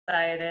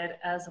excited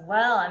as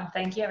well. And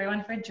thank you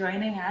everyone for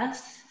joining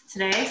us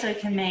today so we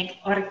can make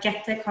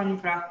orecchiette con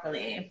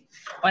broccoli,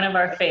 one of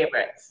our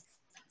favorites.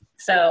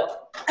 So,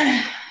 all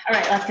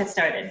right, let's get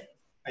started.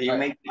 Are you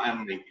making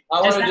it?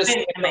 I want to just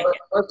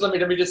first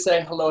let me just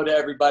say hello to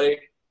everybody.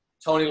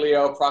 Tony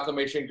Leo,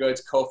 Proclamation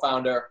Goods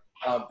co-founder.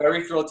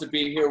 Very thrilled to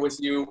be here with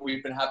you.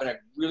 We've been having a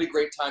really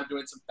great time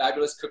doing some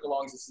fabulous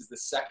cook-alongs. This is the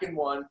second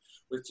one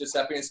with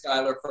Giuseppe and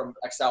Skylar from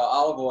EXAU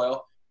Olive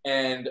Oil.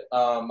 And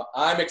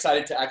I'm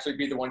excited to actually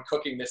be the one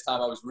cooking this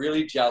time. I was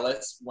really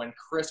jealous when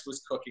Chris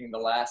was cooking the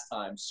last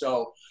time.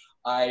 So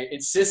I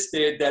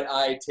insisted that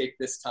I take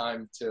this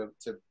time to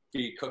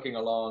be cooking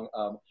along.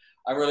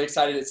 I'm really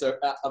excited.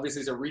 Obviously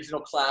it's a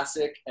regional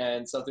classic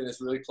and something that's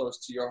really close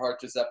to your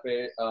heart,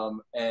 Giuseppe.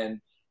 And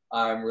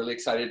I'm really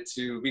excited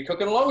to be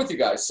cooking along with you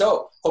guys.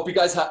 So hope you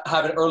guys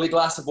have an early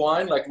glass of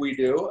wine like we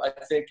do. I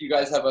think you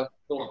guys have a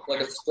little, like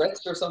a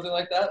spritz or something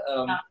like that.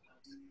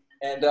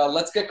 And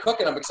let's get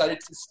cooking. I'm excited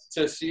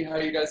to see how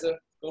you guys go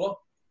along.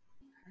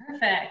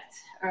 Perfect.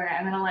 All right,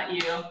 I'm gonna let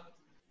you.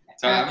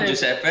 So I'm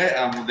Giuseppe,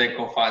 I'm the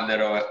co-founder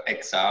of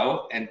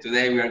EXAU, and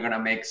today we are gonna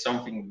make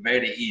something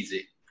very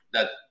easy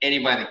that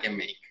anybody can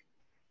make.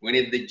 We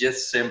need the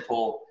just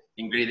simple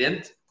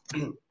ingredient.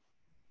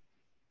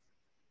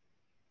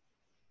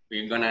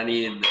 We're gonna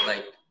need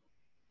like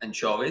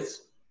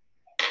anchovies,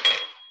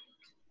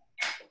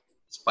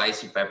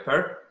 spicy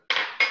pepper,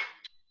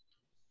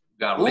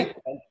 garlic,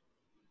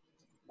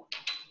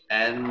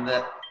 and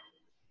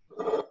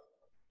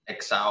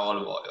EXAU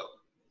olive oil,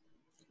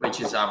 which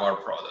is our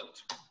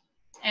product.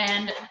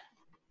 And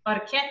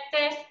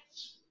orecchiette,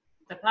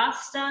 the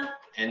pasta.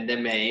 And the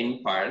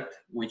main part,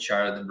 which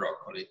are the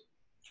broccoli.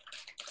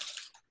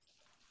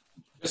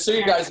 Just so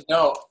you guys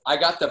know, I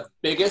got the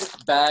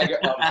biggest bag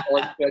of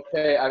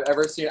orecchiette I've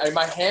ever seen. I mean,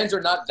 my hands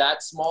are not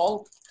that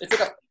small. It's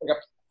like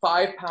a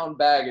 5-pound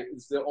bag.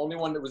 It's the only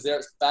one that was there.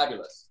 It's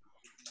fabulous.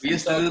 We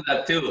used to do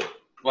that too.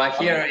 Well,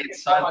 here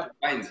it's hard to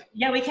find it.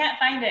 Yeah, we can't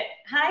find it.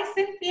 Hi,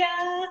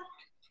 Cynthia.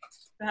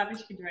 So happy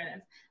she could join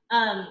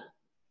us.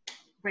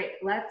 Great.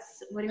 What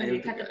do you want to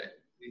cut the?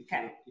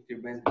 Okay. If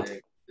you bend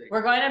the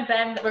We're going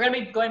to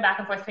be going back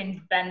and forth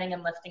between bending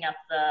and lifting up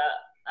the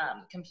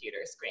computer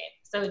screen.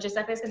 So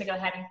Giuseppe is going to go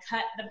ahead and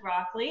cut the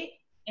broccoli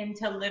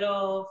into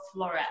little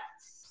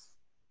florets.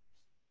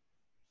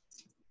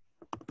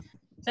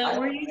 So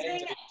we're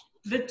using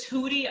the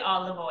Turi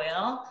olive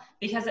oil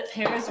because it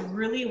pairs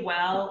really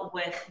well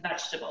with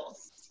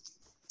vegetables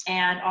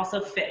and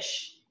also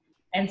fish.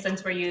 And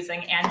since we're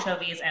using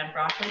anchovies and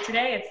broccoli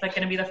today, it's like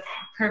going to be the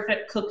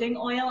perfect cooking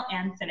oil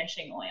and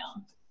finishing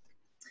oil.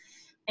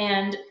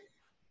 And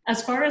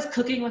as far as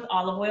cooking with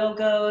olive oil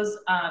goes,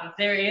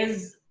 there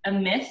is a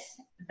myth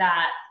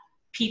that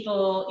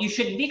you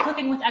shouldn't be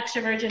cooking with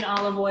extra virgin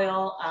olive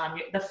oil.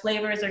 The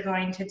flavors are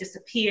going to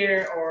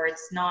disappear, or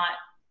it's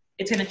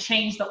going to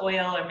change the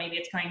oil, or maybe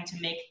it's going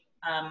to make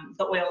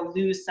the oil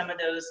lose some of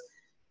those,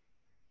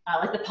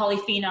 like the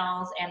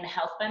polyphenols and the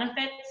health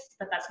benefits,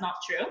 but that's not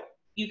true.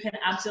 You can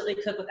absolutely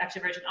cook with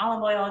extra virgin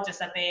olive oil.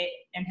 Giuseppe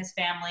and his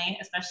family,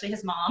 especially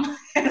his mom,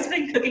 has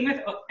been cooking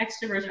with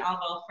extra virgin olive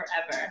oil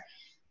forever.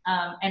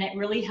 And it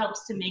really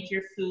helps to make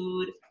your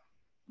food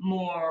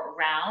more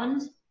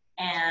round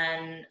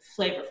and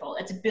flavorful.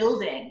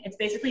 It's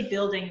basically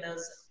building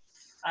those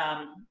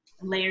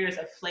layers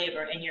of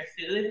flavor in your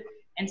food.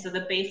 And so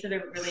the base of a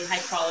really high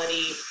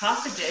quality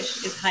pasta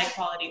dish is high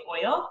quality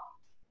oil.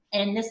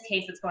 In this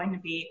case, it's going to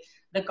be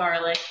the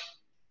garlic,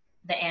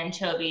 the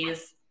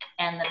anchovies,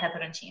 and the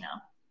pepperoncino.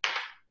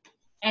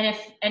 And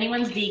if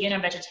anyone's vegan or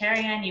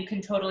vegetarian, you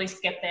can totally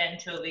skip the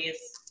anchovies,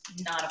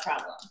 not a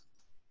problem.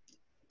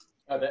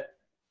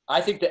 I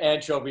think the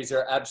anchovies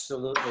are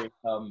absolutely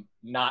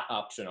not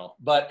optional,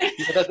 but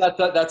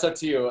that's up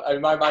to you. I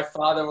mean, my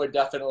father would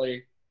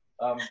definitely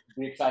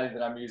be excited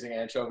that I'm using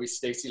anchovies.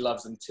 Stacy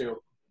loves them too.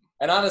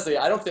 And honestly,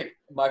 I don't think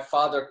my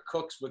father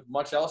cooks with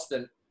much else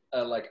than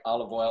like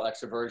olive oil,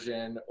 extra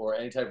virgin, or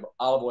any type of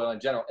olive oil in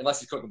general, unless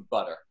he's cooking with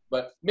butter.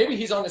 But maybe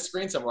he's on the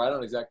screen somewhere. I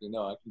don't exactly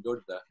know. I can go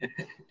to that.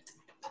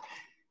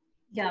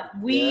 Yeah,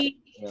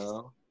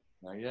 no,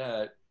 not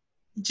yet.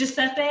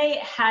 Giuseppe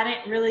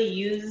hadn't really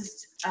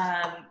used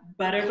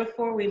butter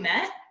before we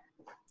met.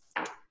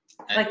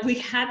 Like, we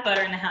had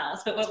butter in the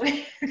house, but what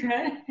we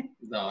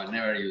No, I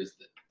never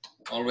used it.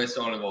 Always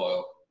olive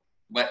oil.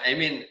 But I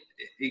mean,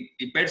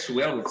 it pairs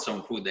well with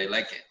some food. I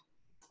like it.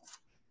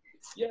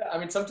 Yeah, I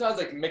mean, sometimes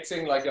like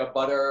mixing like a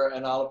butter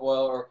and olive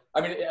oil, or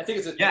I mean, I think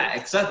it's yeah,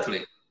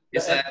 exactly.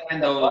 It's a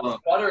kind of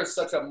butter is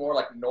such a more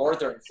like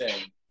northern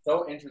thing.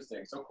 So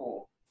interesting, so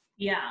cool.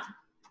 Yeah.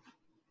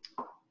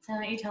 So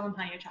why don't you tell them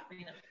how you're chopping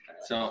the garlic?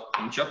 So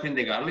I'm chopping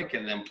the garlic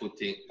and then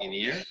putting in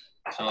here.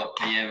 So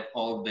I have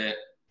all the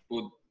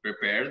food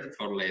prepared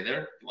for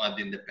later to add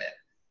in the pan.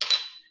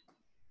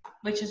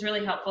 Which is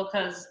really helpful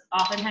because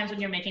oftentimes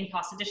when you're making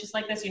pasta dishes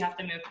like this, you have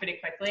to move pretty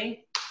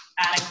quickly,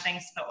 adding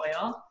things to the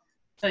oil.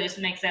 So it just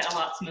makes it a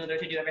lot smoother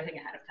to do everything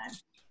ahead of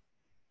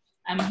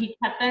time. He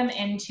cut them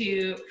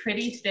into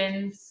pretty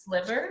thin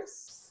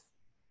slivers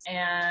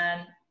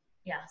and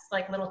yeah, it's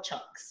like little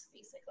chunks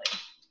basically.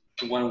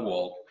 1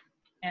 whole.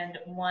 And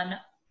 1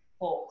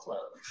 whole clove.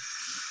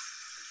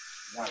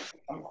 Nice.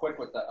 I'm quick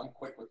with that. I'm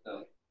quick with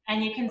the.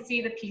 And you can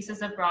see the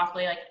pieces of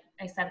broccoli. Like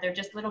I said, they're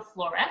just little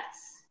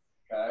florets.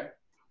 Okay.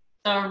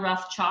 So a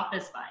rough chop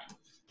is fine.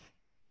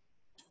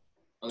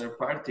 Other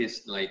part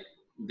is like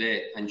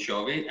the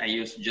anchovy. I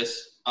use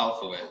just half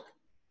of it.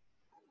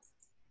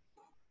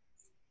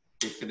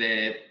 If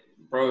the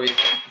probably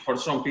for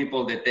some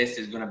people the taste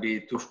is gonna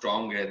be too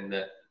strong and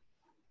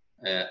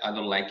I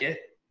don't like it,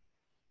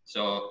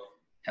 so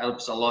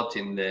helps a lot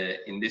in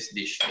this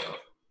dish though.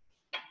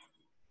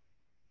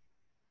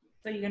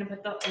 So you're gonna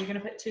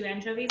put 2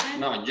 anchovies in?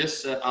 No,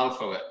 just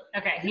half of it.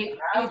 Okay, he's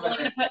only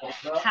gonna put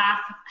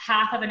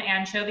half of an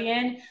anchovy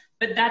in,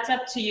 but that's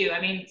up to you. I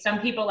mean, some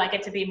people like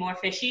it to be more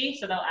fishy,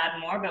 so they'll add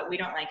more, but we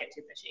don't like it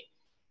too fishy.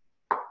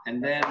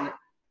 And then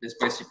the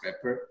spicy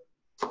pepper.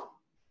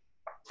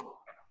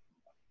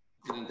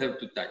 You don't have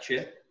to touch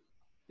it.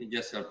 You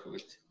just help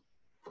with.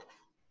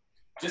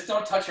 Just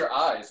don't touch your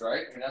eyes,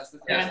 right? I mean, that's the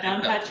thing. Yeah,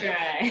 don't touch your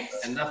eyes.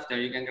 And after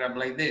you can grab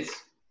like this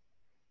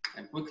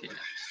and put it.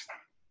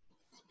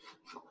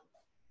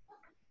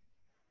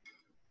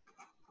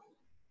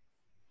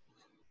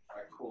 All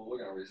right, cool. We're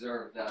gonna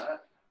reserve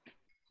that.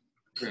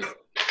 Good.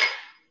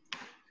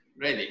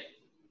 Ready.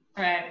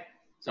 All right.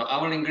 So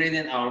our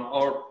ingredients are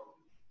all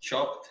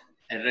chopped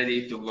and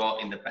ready to go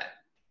in the pan.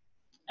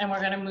 And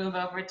we're gonna move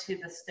over to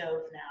the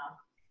stove now.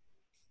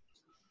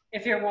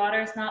 If your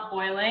water's not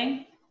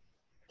boiling,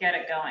 get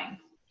it going.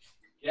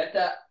 Get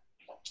that.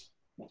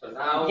 So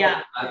now,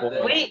 Yeah.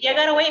 Wait, you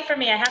gotta wait for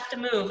me. I have to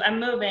move. I'm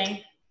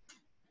moving.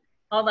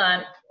 Hold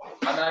on.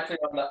 I'm actually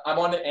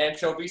on the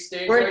anchovy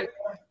stage We're right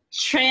now.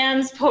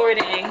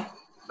 transporting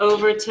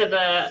over to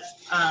the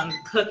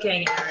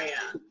cooking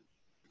area.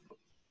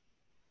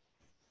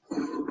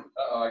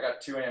 Uh-oh, I got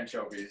 2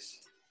 anchovies.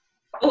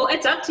 Well,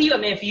 it's up to you. I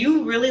mean, if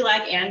you really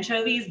like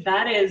anchovies,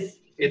 that is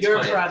your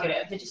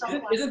prerogative. Did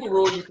you Isn't the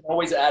rule you can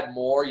always add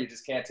more, you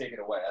just can't take it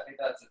away? I think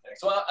that's the thing.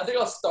 So I think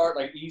I'll start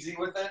like easy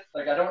with it.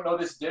 Like I don't know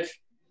this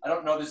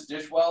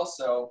dish well,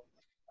 so.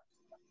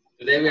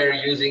 Today we are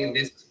using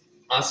this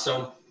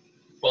awesome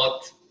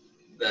pot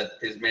that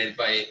is made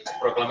by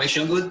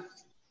Proclamation Good.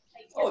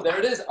 Oh, there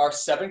it is, our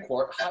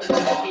 7-quart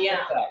hybrid.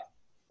 Yeah.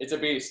 It's a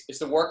beast. It's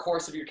the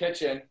workhorse of your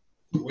kitchen.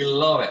 We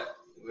love it.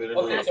 We really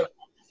Okay, love it.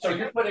 so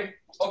you're putting,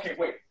 okay,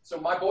 wait. So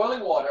my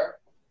boiling water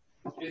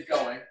is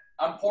going.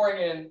 I'm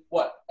pouring in,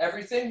 what,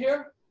 everything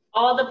here?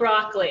 All the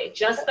broccoli,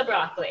 just the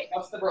broccoli.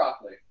 Just the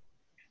broccoli.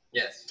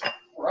 Yes.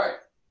 All right.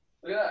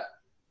 Look at that.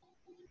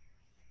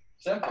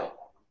 Simple.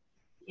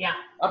 Yeah.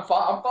 I'm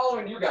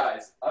following you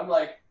guys. I'm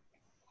like,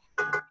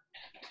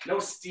 no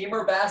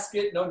steamer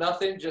basket, no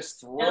nothing,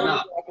 just throw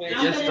No, it.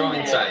 you just throw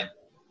inside.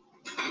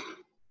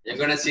 You're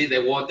gonna see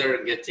the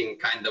water getting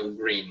kind of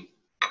green.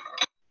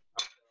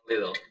 A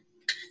little.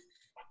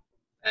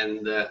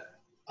 And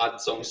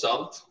add some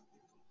salt.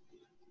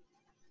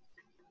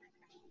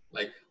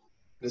 Like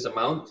this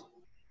amount.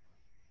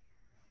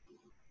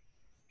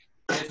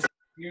 It's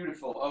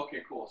beautiful.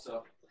 Okay, cool.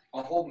 So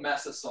a whole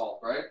mess of salt,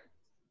 right?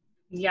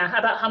 Yeah.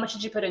 How much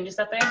did you put in? Just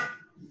that thing?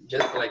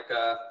 Just like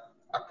a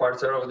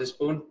quarter of the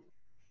spoon,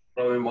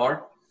 probably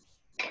more.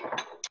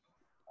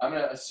 I'm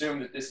gonna assume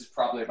that this is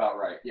probably about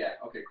right. Yeah.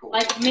 Okay. Cool.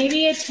 Like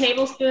maybe a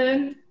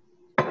tablespoon.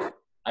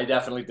 I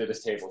definitely did a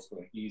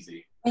tablespoon.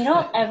 Easy. We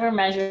don't ever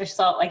measure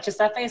salt. Like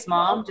Giuseppe's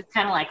mom just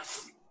kind of like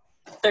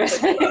there's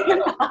The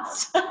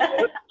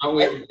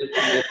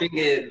thing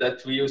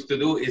that we used to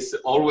do is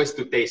always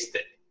to taste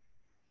it,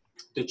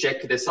 to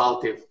check the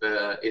salt if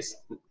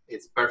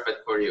it's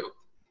perfect for you.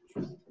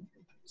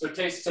 So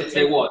taste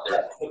the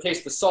water. So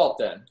taste the salt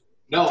then.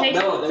 No, taste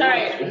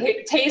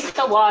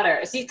the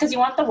water. See, because you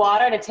want the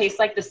water to taste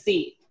like the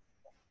sea.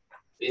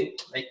 See?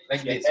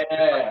 Like this.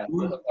 Yeah.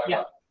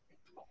 Yeah.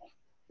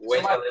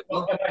 Wait a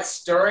little. Am I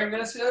stirring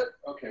this yet?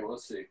 Okay, we'll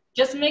see.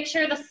 Just make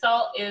sure the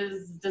salt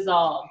is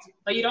dissolved,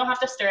 but you don't have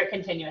to stir it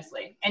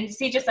continuously. And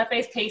see,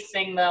 Giuseppe's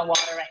tasting the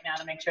water right now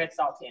to make sure it's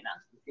salty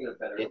enough. Get it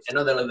better.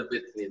 Another little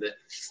bit needed.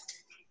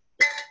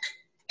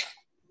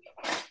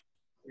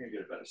 We're gonna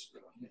get a better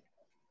spoon.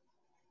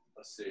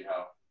 Let's see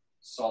how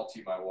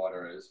salty my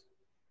water is.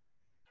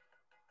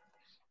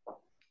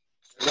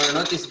 You're gonna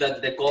notice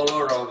that the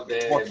color of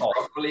the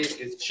broccoli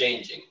is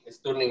changing. It's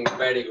turning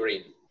very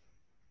green.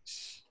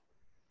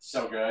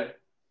 So good.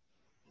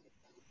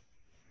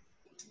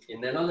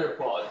 In another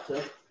pot,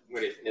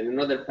 in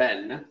another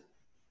pan,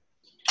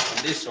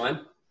 on this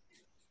one,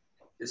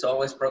 it's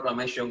always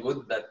Proclamation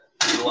Good that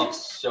you love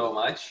so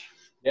much.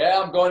 Yeah,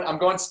 I'm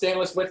going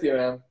stainless with you,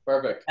 man.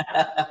 Perfect.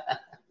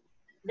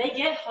 They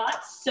get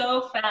hot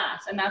so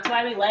fast, and that's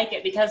why we like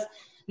it, because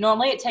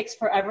normally it takes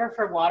forever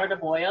for water to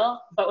boil,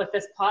 but with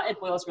this pot, it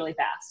boils really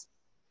fast.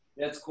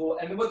 That's cool.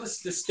 And with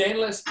the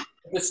stainless,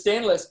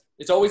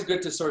 it's always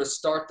good to sort of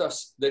start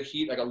the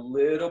heat like a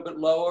little bit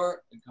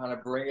lower and kind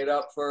of bring it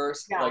up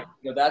first. Yeah. Like,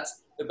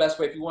 that's the best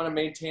way if you want to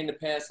maintain the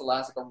pans to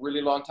last like a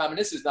really long time. And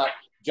this is not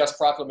just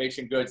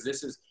Proclamation Goods.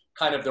 This is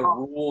kind of the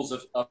rules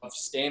of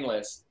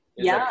stainless.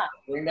 It's like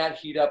bring that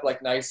heat up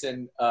like nice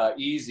and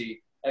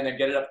easy, and then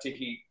get it up to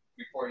heat,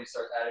 before you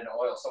start adding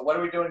oil. So what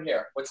are we doing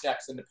here? What's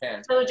next in the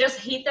pan? So just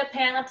heat the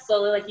pan up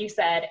slowly, like you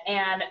said.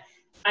 And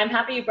I'm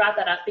happy you brought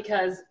that up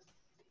because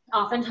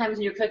oftentimes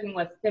when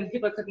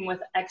people are cooking with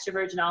extra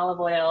virgin olive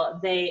oil,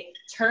 they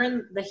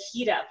turn the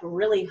heat up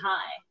really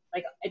high.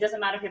 Like it doesn't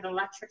matter if you have an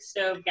electric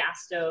stove,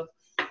 gas stove,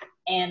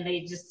 and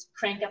they just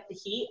crank up the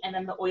heat and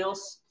then the oil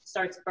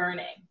starts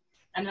burning.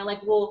 And they're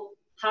like, well,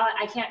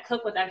 I can't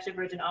cook with extra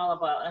virgin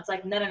olive oil. And it's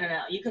like, no.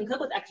 You can cook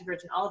with extra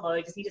virgin olive oil.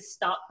 You just need to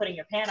stop putting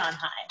your pan on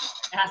high.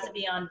 It has to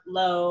be on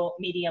low,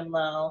 medium,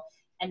 low.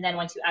 And then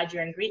once you add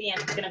your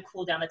ingredients, it's going to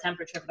cool down the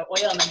temperature of the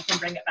oil and then you can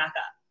bring it back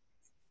up.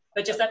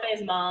 But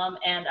Giuseppe's mom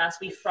and us,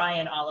 we fry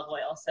in olive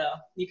oil. So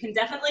you can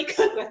definitely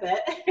cook with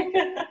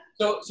it.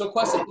 So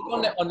question,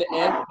 on the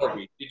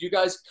anchovy, did you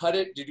guys cut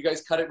it? Did you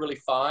guys cut it really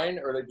fine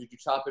or did you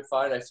chop it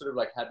fine? I sort of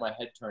like had my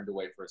head turned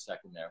away for a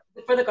second there.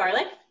 For the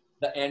garlic?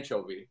 The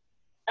anchovy.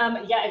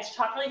 Yeah, it's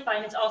chopped really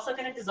fine. It's also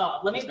going to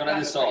dissolve. Let me. It's going to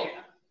dissolve.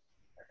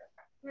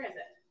 Where is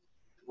it?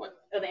 What?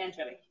 Oh, the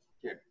anchovy.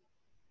 Here.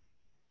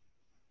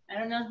 I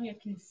don't know if you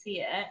can see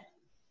it,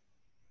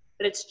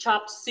 but it's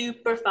chopped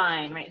super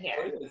fine right here.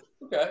 Oh, it is.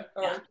 Okay.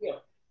 All right. Yeah.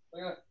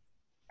 Look at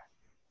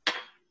that.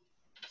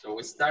 So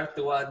we start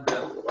to add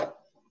the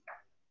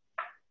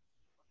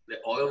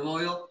olive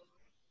oil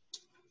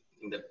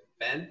in the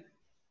pan.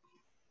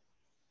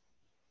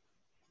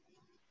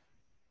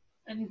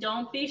 And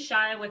don't be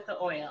shy with the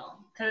oil,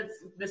 because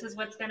this is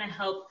what's going to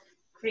help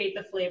create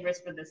the flavors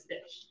for this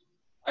dish.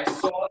 I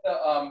saw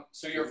the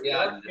so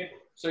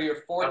you're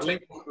 4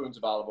 tablespoons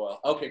of olive oil.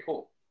 Okay,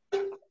 cool.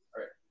 All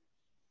right.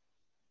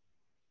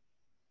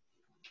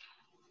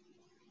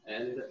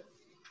 And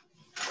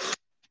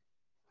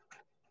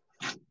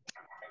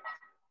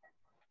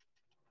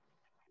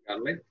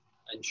garlic,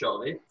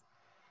 anchovy.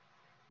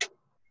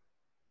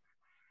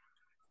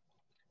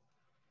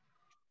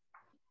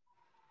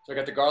 So I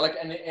got the garlic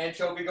and the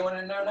anchovy going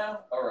in there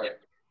now? All right.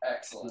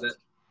 Excellent.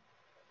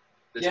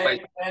 The Yeah,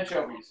 spice.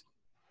 anchovies.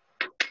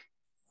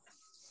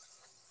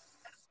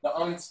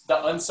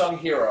 The unsung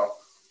hero.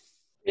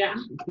 Yeah.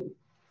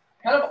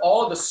 Kind of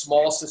all of the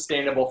small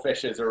sustainable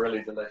fishes are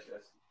really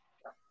delicious.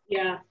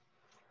 Yeah.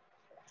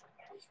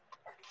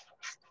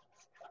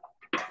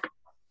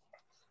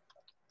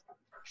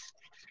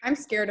 I'm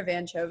scared of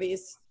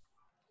anchovies.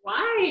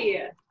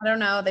 Why? I don't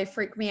know. They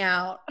freak me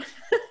out.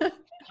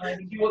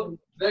 Well,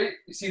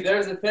 see,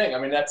 there's the thing. I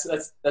mean, that's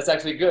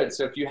actually good.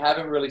 So if you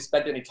haven't really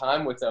spent any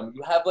time with them,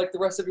 you have like the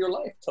rest of your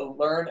life to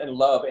learn and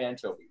love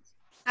anchovies.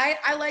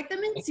 I like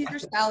them in Caesar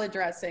salad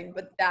dressing,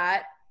 but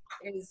that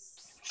is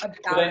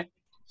about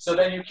So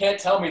then you can't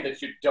tell me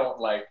that you don't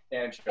like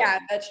anchovies. Yeah,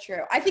 that's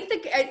true. I think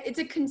it's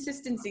a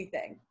consistency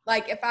thing.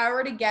 Like if I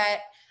were to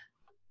get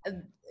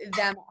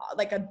them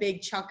like a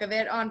big chunk of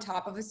it on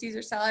top of a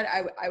Caesar salad,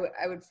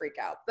 I would freak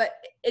out. But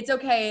it's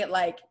okay,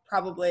 like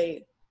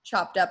probably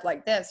chopped up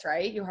like this,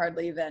 right? You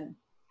hardly even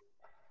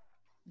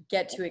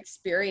get to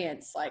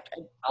experience like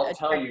I'll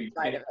tell you,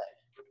 side of it.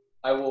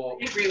 I will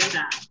I agree with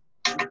that.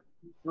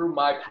 through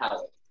my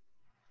palate.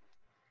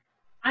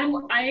 I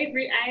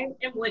agree. I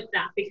am with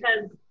that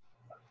because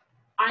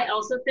I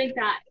also think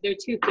that they're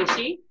too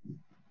fishy.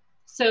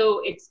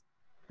 So it's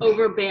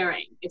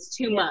overbearing. It's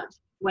too much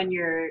when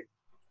you're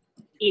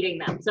eating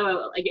them.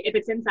 So like if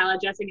it's in salad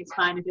dressing, it's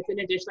fine. If it's in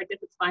a dish like this,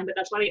 it's fine. But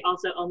that's why we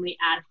also only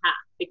add half,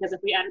 because if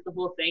we added the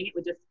whole thing, it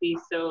would just be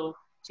so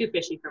too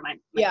fishy for my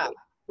Yeah. food,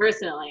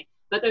 personally.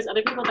 But there's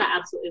other people that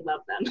absolutely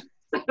love them.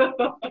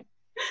 So.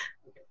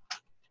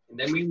 And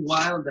then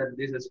meanwhile that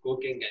this is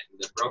cooking and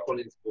the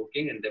broccoli is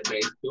cooking and the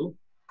bread too,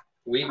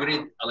 we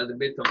grate a little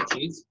bit of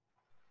cheese.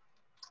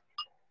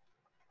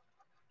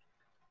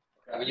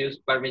 We use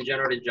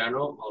parmigiano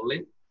reggiano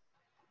only,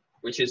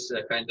 which is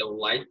kind of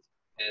light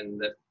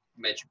and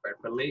match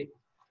perfectly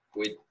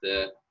with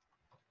the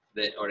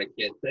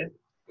orecchiette.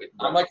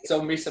 I'm like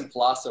so mise en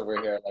place over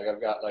here. Like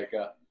I've got like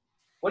a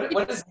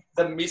what is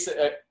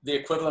the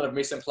equivalent of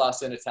mise en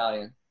place in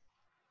Italian?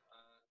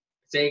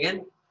 Say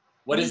again?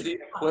 What is the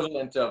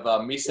equivalent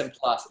of mise en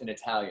place in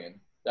Italian?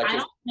 I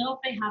don't know if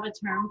they have a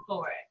term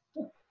for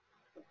it.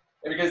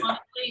 Because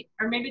honestly,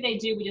 or maybe they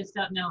do, we just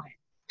don't know it.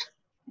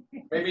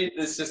 Maybe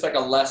it's just like a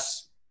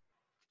less,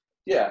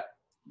 yeah,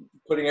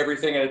 putting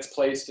everything in its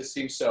place just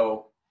seems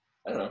so,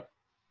 I don't know,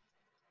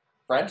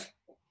 French?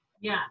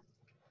 Yeah.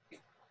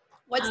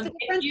 What's the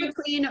difference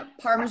between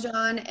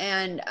Parmesan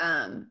and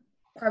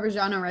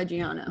Parmigiano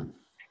Reggiano?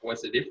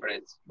 What's the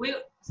difference?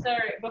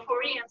 Sorry, before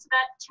we answer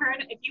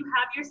that, if you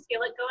have your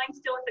skillet going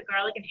still with the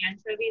garlic and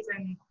anchovies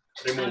and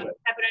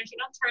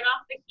pepperoncino, turn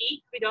off the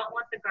heat. We don't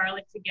want the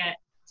garlic to get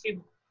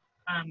too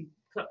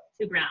cooked,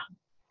 too brown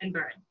and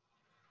burn.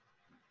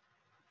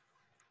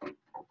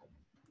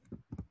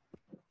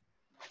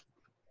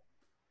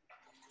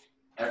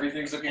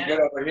 Everything's looking good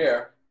over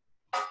here.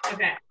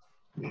 Okay.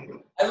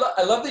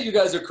 I love that you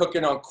guys are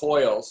cooking on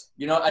coils.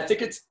 You know, I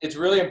think it's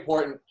really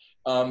important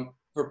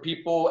for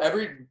people.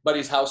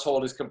 Everybody's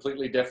household is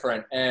completely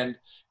different, and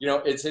you know,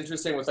 it's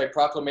interesting with like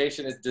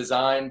Proclamation is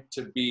designed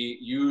to be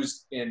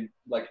used in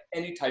like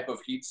any type of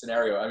heat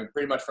scenario. I mean,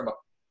 pretty much from a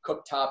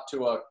cooktop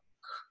to a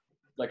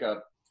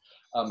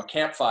a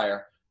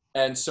campfire.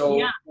 And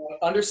so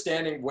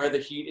understanding where the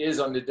heat is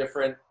on the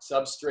different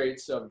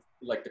substrates of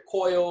like the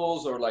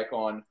coils or like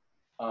on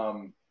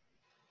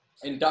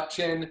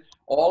induction,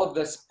 all of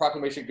this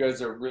Proclamation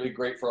goods are really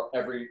great for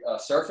every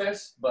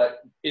surface,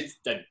 but it's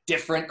a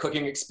different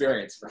cooking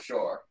experience for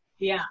sure.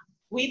 Yeah,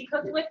 we've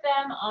cooked with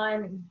them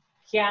on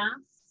gas,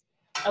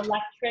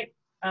 electric,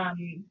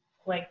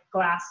 like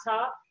glass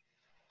top,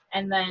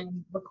 and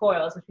then the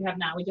coils, which we have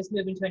now. We just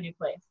moved into a new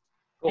place.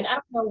 Cool. And I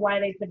don't know why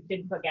they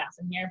didn't put gas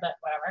in here, but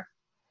whatever.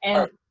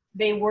 And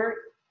they work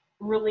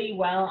really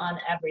well on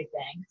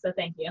everything. So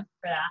thank you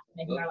for that,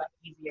 making our life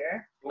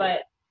easier. Cool.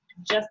 But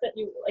just that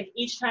you, like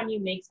each time you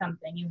make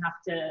something, you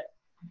have to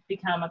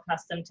become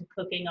accustomed to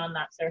cooking on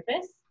that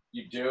surface.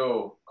 You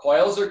do.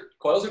 Coils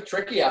are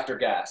tricky after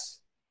gas.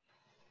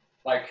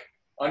 Like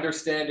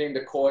understanding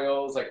the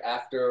coils, like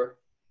after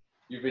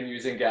you've been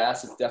using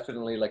gas, is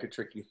definitely like a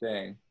tricky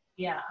thing.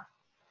 Yeah.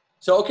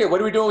 So okay,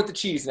 what are we doing with the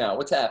cheese now?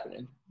 What's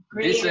happening?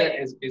 This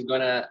is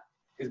gonna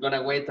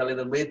wait a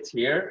little bit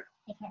here.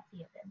 I can't see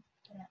it then.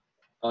 Yeah.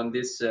 On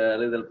this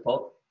little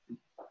pot,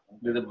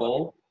 little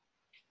bowl.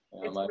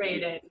 It's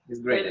grated. It's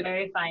grated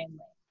very finely.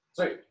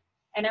 Sweet.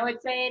 And I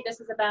would say this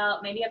is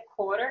about maybe a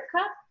quarter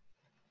cup.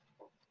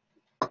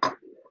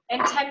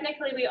 And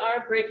technically, we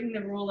are breaking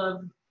the rule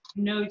of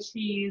no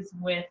cheese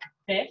with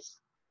fish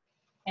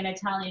in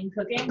Italian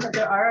cooking, but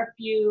there are a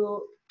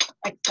few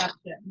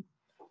exceptions,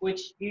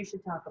 which you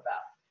should talk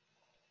about.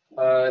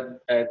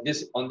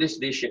 On this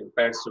dish it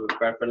pairs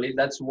perfectly.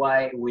 That's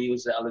why we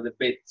use a little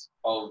bit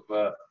of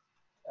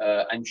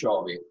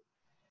anchovy.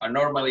 I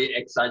normally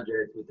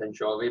exaggerate with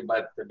anchovy,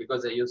 but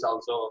because I use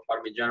also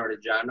parmigiano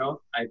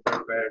reggiano, I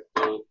prefer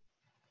to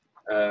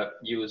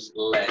use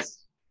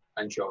less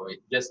anchovy,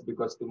 just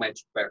because to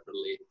match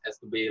perfectly. It has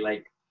to be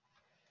like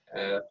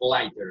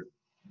lighter,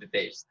 the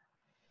taste.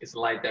 It's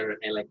lighter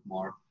and like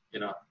more, you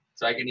know,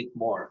 so I can eat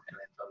more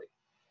eventually.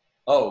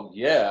 Oh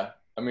yeah,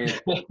 I mean,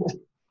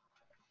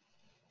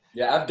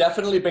 yeah, I've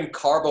definitely been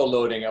carbo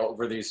loading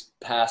over these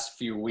past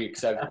few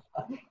weeks. I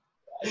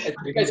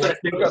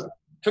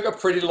took a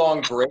pretty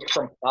long break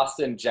from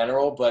pasta in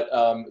general, but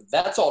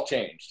that's all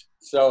changed.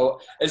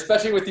 So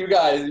especially with you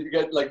guys, you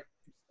get like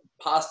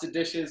pasta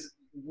dishes,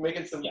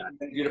 making some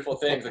beautiful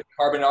things. Like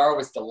carbonara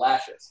was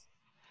delicious.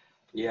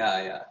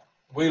 Yeah.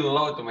 We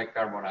love to make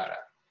carbonara.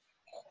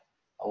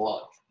 A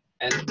lot.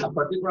 And a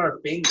particular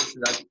thing is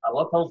that a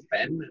lot of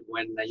them,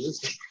 when I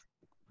used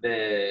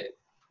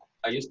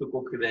to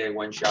cook the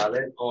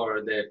guanciale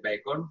or the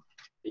bacon,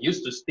 it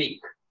used to stick.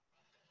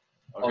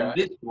 Okay. On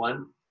this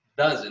one,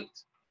 doesn't.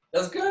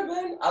 That's good,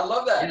 man. I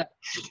love that. Yeah,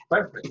 it's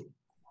perfect.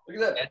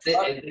 Look at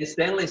that. And the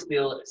stainless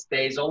steel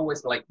stays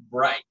always like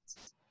bright.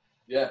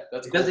 Yeah,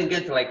 that's it cool. Doesn't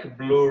get like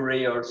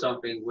blurry or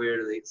something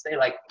weird. It stay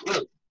like,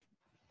 look.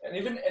 And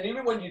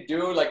even when you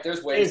do, like,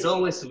 there's ways. It's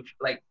always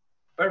like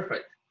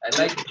perfect. I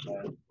like it.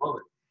 Love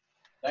it.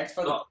 Thanks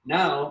for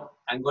now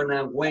I'm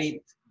gonna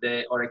weight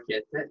the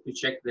orecchiette to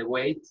check the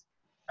weight.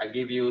 I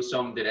give you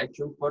some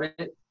direction for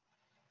it.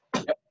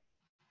 Yep.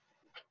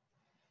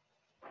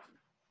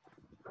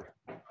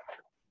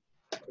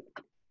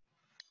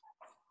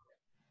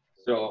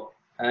 So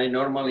I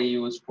normally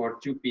use for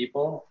 2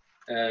 people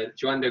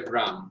 200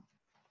 grams.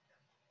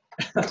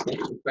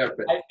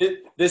 Perfect.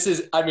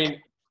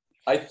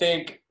 I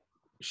think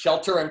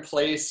shelter in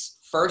place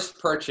first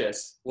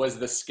purchase was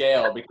the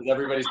scale because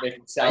everybody's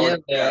making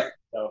salad.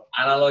 So.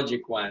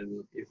 Analogic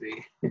one, you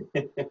see.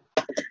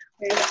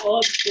 There's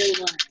old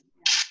school one.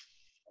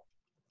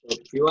 So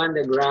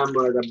 200 grams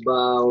are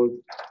about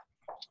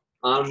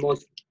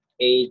almost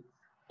 8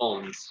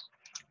 ounces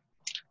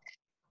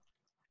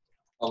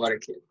of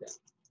orecchiette.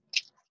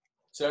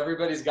 So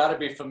everybody's got to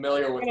be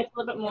familiar with a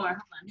little bit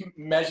more.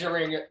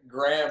 Measuring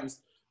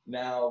grams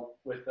now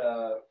with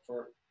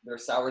for their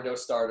sourdough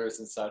starters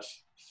and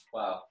such.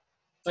 Wow.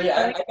 So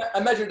yeah, I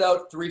measured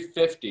out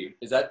 350.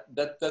 Is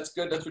that's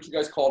good? That's what you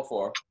guys called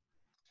for.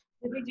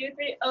 Did we do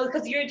 3? Oh,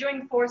 because you're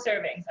doing 4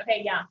 servings.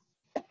 Okay, yeah.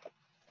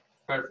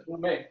 Perfect.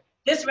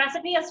 This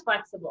recipe is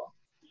flexible.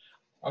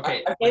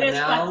 Okay. It is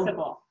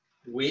flexible.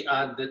 We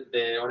add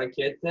the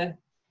orecchiette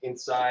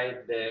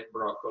inside the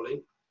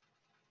broccoli.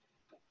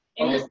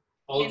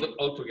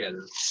 All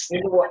together.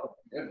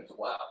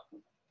 Wow.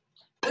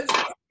 That's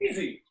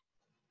easy.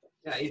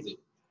 Yeah, easy.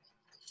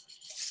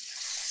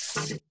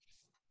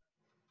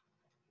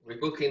 We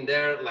cook in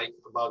there like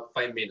about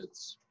 5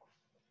 minutes.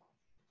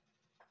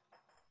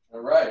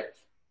 All right.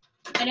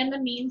 And in the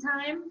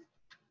meantime,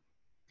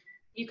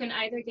 you can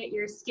either get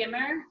your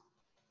skimmer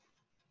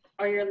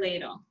or your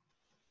ladle.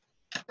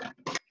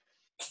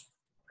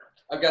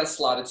 I've got a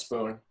slotted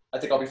spoon. I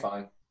think I'll be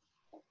fine.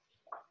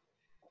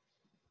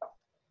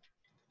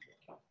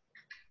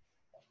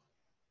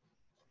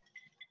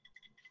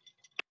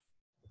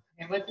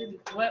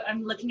 What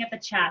I'm looking at the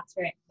chat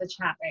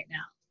right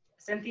now.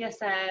 Cynthia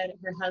said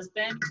her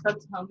husband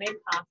cooked homemade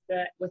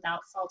pasta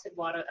without salted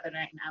water the other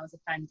night, and I was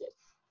offended.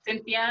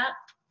 Cynthia,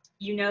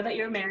 you know that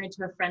you're married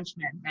to a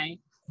Frenchman, right?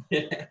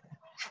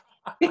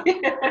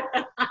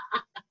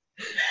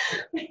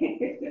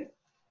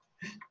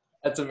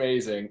 That's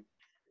amazing.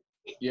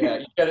 Yeah,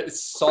 you got to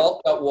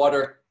salt that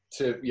water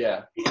to,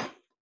 yeah.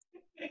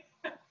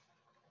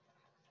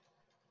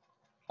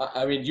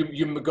 I mean,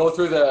 you go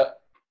through the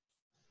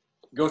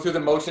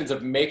motions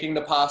of making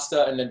the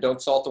pasta and then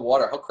don't salt the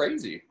water. How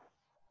crazy.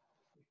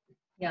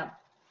 Yeah.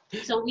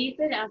 So we've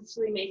been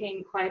actually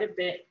making quite a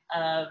bit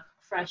of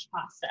fresh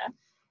pasta,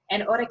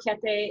 and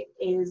orecchiette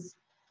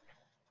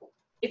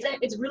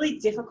it's really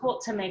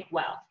difficult to make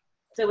well.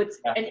 So it's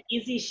an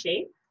easy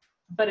shape,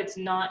 but it's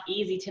not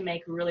easy to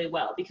make really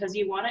well because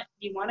you want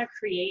to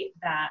create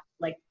that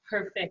like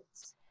perfect,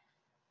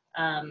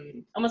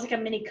 almost like a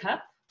mini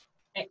cup.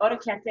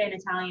 Orecchiette in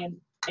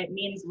Italian, it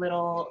means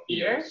little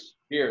ears.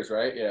 Ears,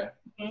 right? Yeah.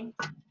 Mm-hmm.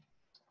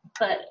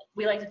 But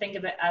we like to think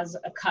of it as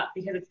a cup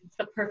because it's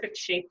the perfect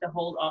shape to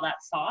hold all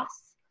that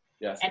sauce.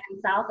 Yes. And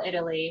in South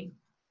Italy,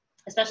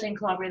 especially in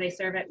Calabria, they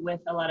serve it with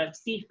a lot of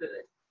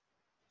seafood.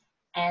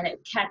 And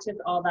it catches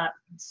all that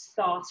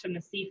sauce from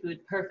the seafood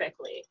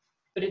perfectly.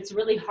 But it's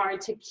really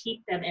hard to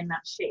keep them in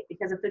that shape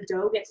because if the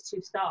dough gets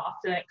too soft,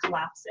 then it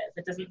collapses.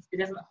 It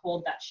doesn't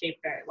hold that shape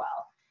very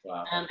well.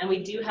 Wow. And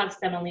we do have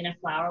semolina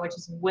flour, which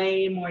is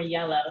way more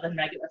yellow than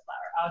regular flour.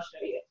 I'll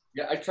show you.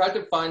 Yeah, I tried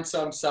to find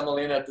some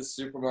semolina at the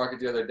supermarket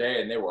the other day,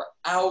 and they were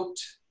out.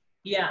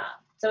 Yeah,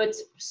 so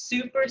it's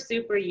super,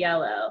 super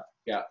yellow.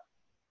 Yeah,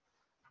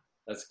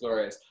 that's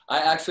glorious. I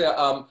actually,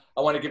 I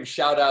want to give a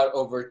shout out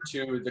over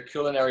to the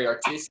culinary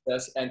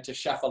artistas and to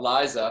Chef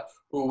Eliza,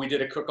 who we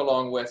did a cook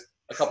along with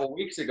a couple of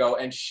weeks ago,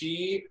 and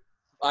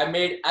I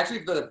made,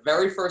 actually for the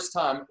very first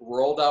time,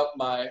 rolled out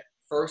my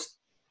first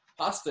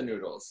pasta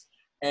noodles.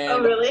 And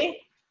oh, really?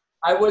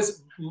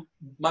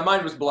 My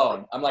mind was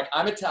blown. I'm like,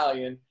 I'm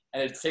Italian,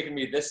 and it's taken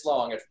me this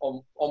long, at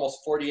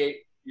almost 48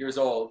 years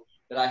old,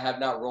 that I have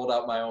not rolled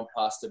out my own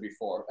pasta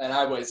before. And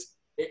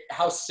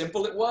how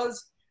simple it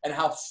was and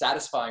how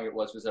satisfying it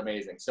was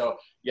amazing. So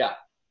yeah,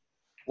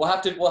 we'll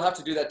have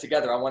to do that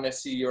together. I want to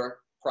see your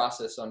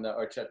process on the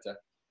orecchiette.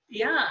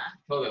 Yeah,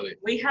 Totally.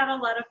 We have a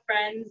lot of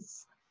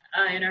friends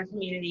in our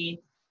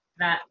community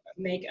that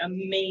make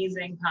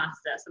amazing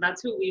pasta. So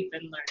that's who we've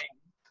been learning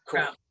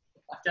from.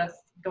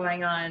 Just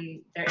going on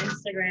their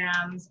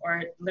Instagrams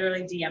or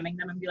literally DMing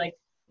them and be like,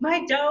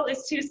 my dough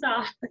is too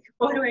soft. Like,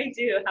 what do I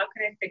do? How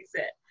can I fix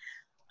it?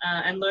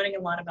 And learning a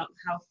lot about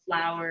how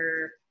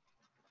flour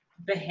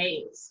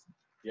behaves.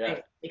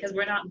 Yeah. Because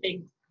we're not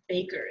big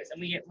bakers, and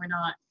we're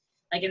not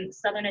like in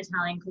Southern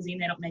Italian cuisine.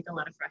 They don't make a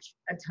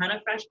ton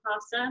of fresh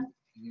pasta.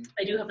 Mm-hmm.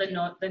 I do have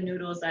the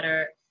noodles that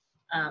are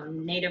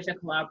native to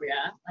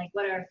Calabria. Like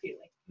what are a few?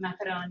 Like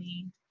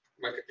macaroni.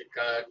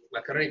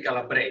 Macaroni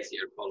calabresi,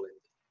 I call it.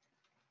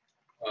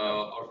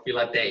 Or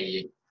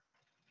filatei.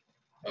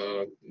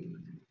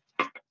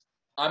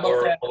 I'm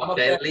or a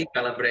tortelli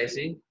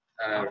calabresi.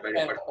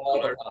 Very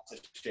particular. Pasta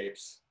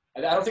shapes.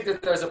 I don't think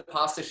that there's a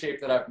pasta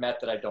shape that I've met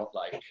that I don't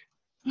like.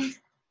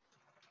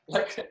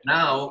 Like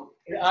now,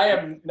 I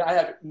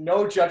have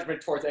no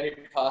judgment towards any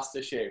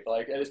pasta shape.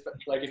 Like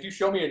if you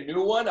show me a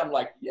new one, I'm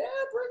like, yeah,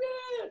 bring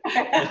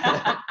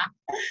it.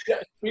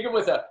 Yeah, speaking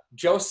with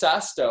Joe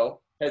Sasto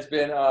has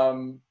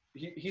been.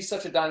 He's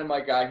such a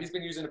dynamite guy. He's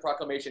been using the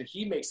Proclamation.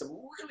 He makes some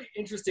really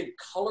interesting,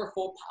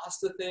 colorful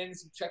pasta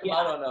things. Check him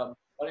out on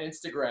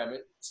Instagram.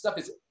 Stuff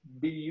is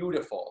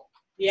beautiful.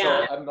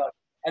 Yeah. So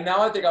and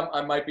now I think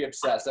I might be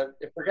obsessed.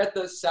 Forget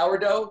the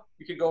sourdough.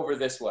 You can go over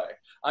this way.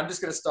 I'm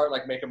just gonna start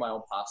like making my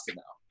own pasta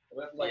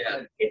now. Like,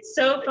 yeah. It's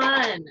so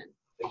fun.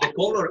 The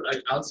color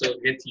also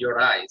gets your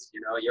eyes,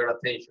 your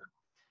attention.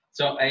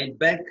 So I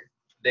back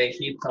the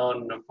heat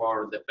on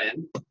for the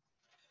pan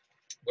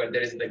where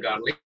there is the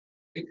garlic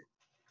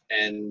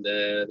and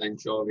the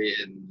anchovy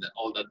and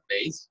all that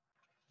base.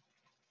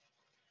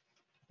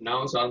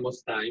 Now it's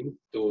almost time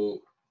to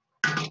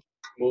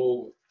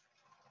move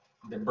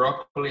the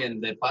broccoli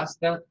and the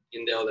pasta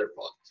in the other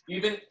pot.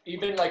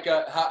 Even like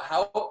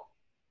how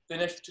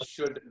finished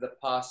should the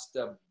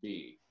pasta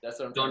be? That's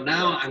what I'm So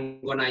now I'm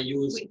gonna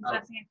use. Wait, I'm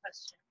asking a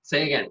question.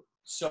 Say again.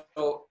 So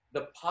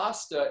the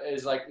pasta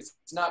is like it's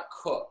not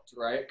cooked,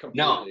 right?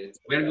 Completely. No,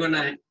 we're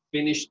gonna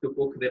finish to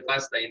cook the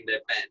pasta in the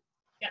pan.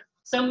 Yeah.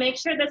 So make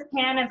sure this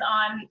pan is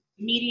on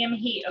medium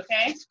heat,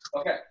 okay?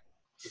 Okay.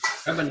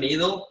 Have a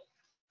needle.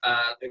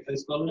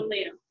 It's called A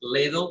ladle.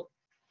 Ladle.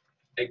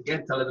 I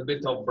get a little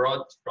bit of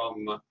broth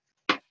from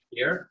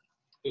here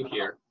to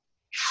here.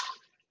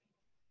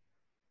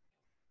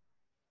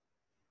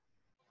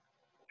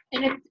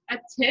 And it's a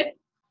tip,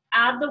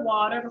 add the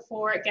water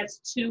before it gets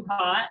too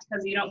hot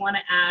because you don't want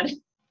to add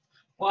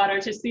water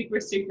to super,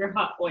 super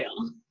hot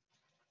oil.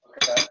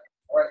 Okay.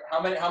 All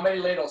right. How many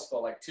ladles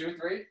full? Like 2,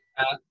 3?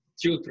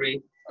 2,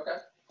 3. Okay.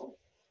 Cool.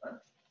 All right.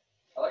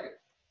 I like it.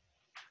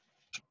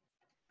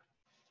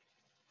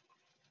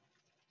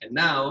 And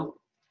now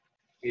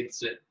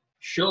it's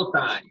show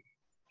time.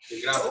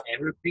 We grab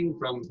everything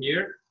from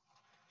here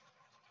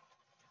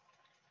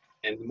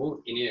and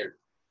move in here.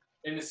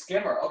 In the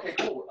skimmer. Okay,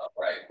 cool. All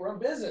right. We're in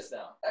business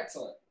now.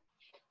 Excellent.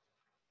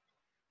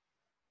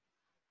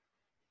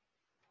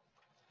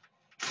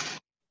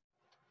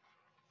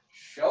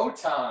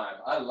 Showtime.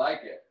 I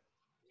like it.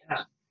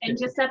 Yeah. And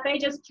Giuseppe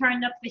just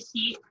turned up the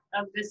heat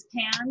of this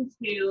pan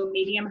to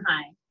medium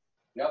high.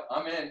 Yep,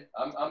 I'm in.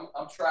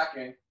 I'm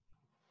tracking.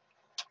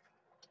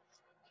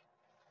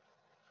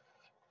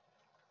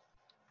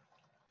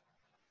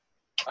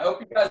 I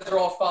hope you guys are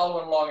all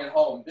following along at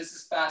home. This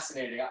is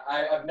fascinating.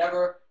 I've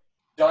never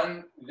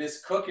done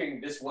this cooking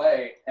this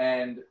way,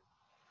 and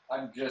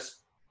I'm just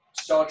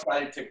so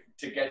excited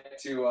to get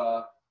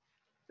to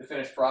the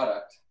finished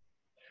product.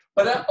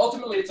 But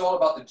ultimately, it's all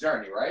about the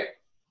journey, right?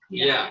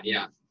 Yeah.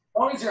 As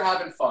long as you're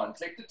having fun,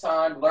 take the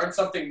time, learn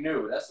something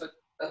new. That's what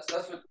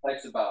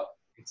life's about.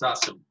 It's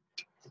awesome.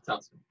 It's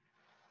awesome.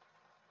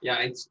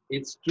 Yeah,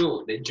 it's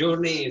true. The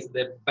journey is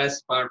the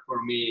best part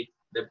for me.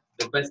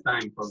 The best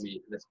time for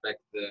me.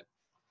 Respect the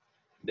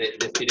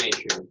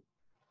destination.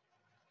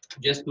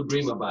 Just to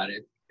dream about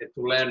it, and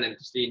to learn and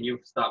to see new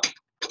stuff.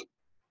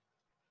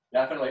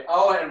 Definitely.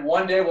 Oh, and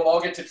one day we'll all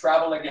get to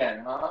travel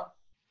again, huh?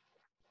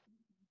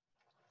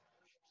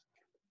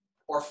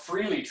 Or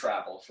freely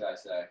travel, should I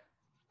say?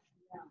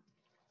 Yeah.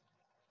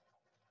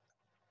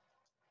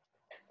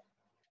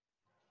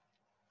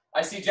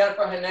 I see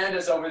Jennifer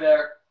Hernandez over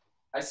there.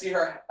 I see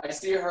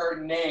her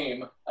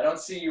name. I don't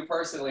see you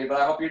personally, but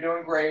I hope you're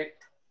doing great.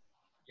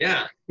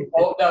 Yeah.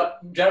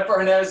 Jennifer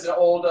Hernandez is an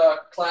old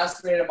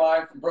classmate of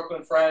mine from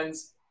Brooklyn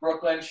Friends.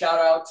 Brooklyn, shout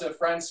out to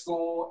Friends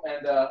School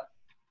and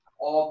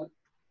all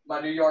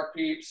my New York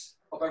peeps.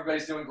 Hope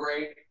everybody's doing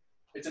great.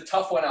 It's a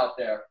tough one out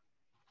there.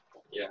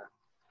 Yeah.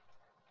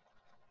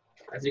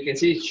 As you can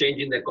see, it's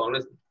changing the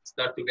colors,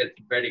 start to get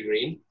very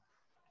green.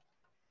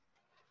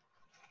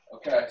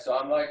 Okay, so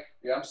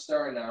I'm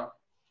stirring now.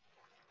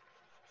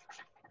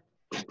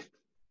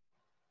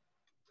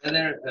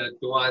 Better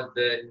to add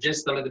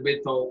just a little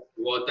bit of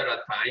water at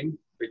a time,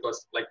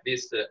 because like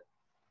this,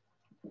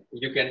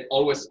 you can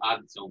always add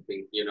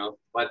something, you know,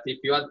 but if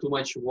you add too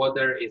much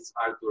water, it's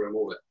hard to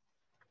remove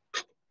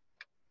it.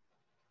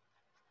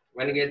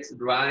 When it gets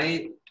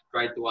dry,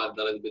 try to add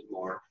a little bit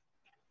more.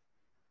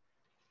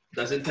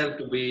 Doesn't have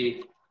to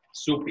be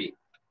soupy.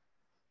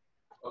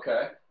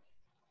 Okay.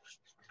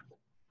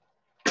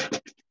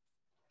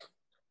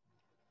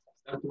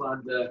 Start to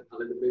add a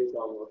little bit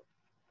of.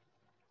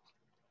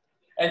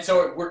 And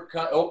so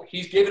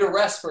he gave it a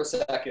rest for a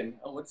second.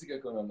 Oh, what's he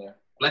got going on there?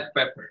 Black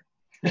pepper.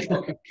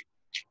 Okay.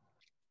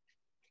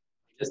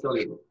 Just a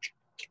little.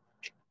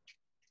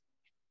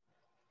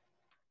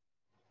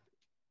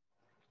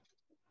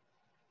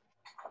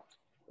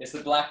 It's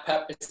the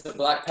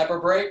black pepper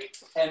break,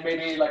 and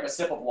maybe like a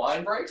sip of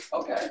wine break.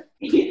 Okay.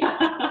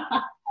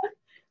 Yeah.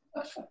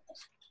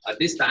 At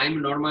this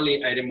time,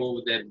 normally I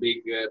remove the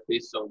big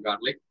piece of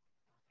garlic.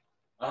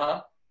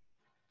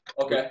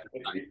 Okay.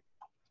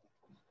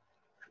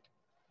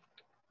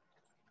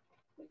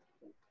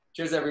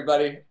 Cheers,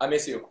 everybody. I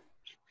miss you.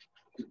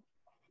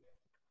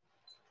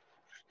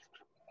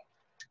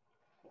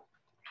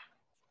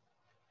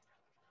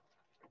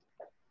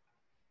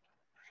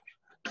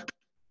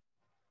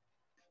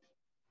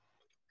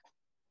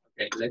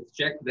 Okay, let's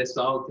check the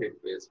salt if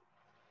it's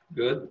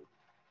good,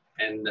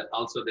 and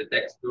also the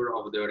texture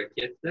of the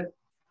orecchiette.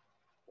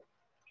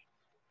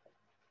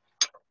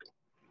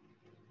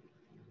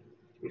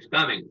 It's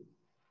coming.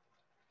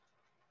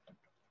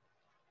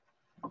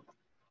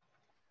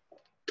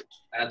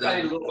 Add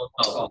a little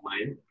salt of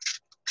mine.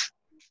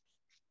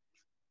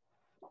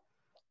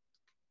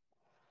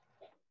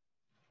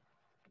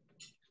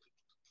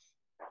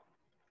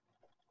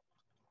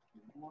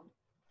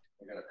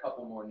 I got a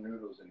couple more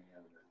noodles in here.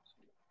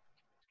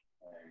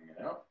 Hanging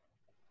out.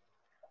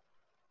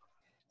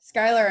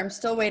 Skylar, I'm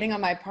still waiting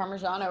on my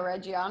Parmigiano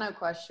Reggiano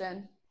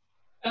question.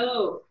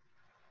 Oh,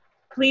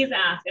 please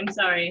ask. I'm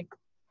sorry.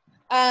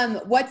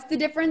 What's the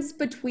difference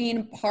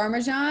between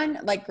Parmesan,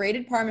 like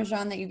grated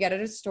Parmesan that you get at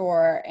a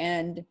store,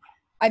 and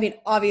I mean,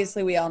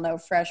 obviously we all know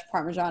fresh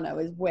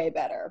Parmigiano is way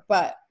better,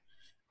 but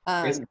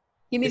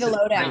give me the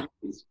lowdown.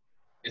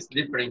 It's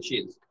different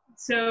cheese.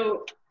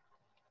 So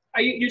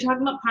you're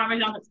talking about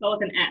Parmesan that's spelled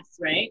with an S,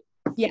 right?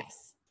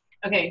 Yes.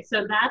 Okay,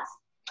 so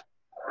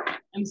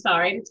I'm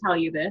sorry to tell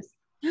you this.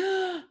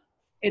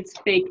 It's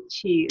fake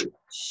cheese.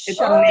 It's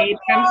made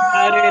from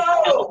powdered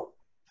milk.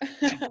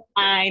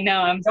 I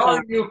know, I'm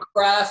sorry. You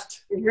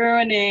Kraft.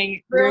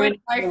 Ruining my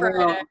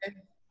Friday.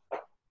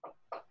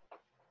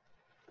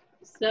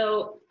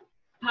 So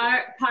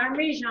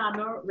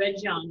Parmigiano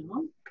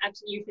Reggiano.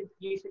 Actually,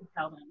 you should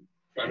tell them.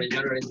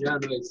 Parmigiano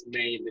Reggiano is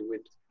made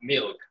with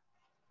milk,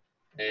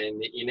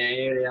 and in an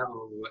area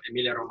of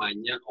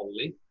Emilia-Romagna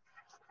only.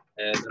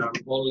 There are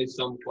only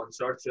some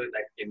consortia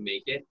that can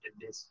make it, and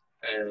this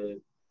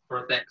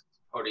protect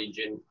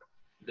origin,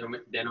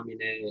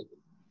 denominate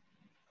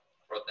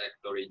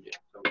protect origin,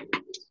 something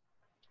like this,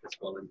 let's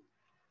call it.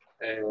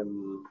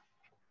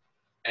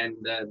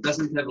 And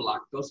doesn't have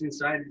lactose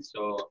inside,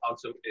 so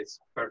also it's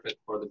perfect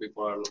for the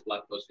people who are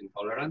lactose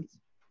intolerant,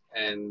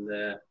 and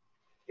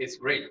it's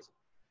great.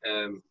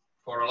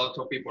 For a lot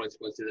of people, it's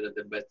considered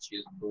the best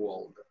cheese in the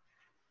world,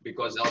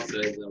 because also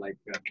it's like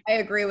I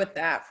agree with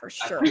that for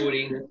sure.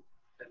 During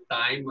the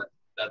time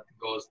that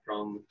goes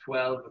from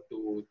 12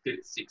 to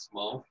 36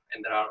 months,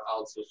 and there are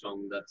also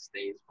some that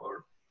stays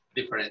for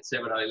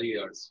several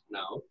years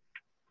now.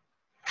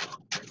 So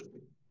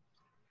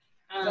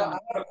I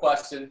have a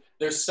question.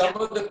 There's some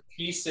of the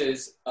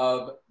pieces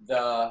of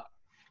the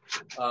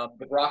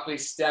broccoli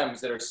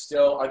stems that are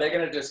still. Are they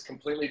going to just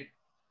completely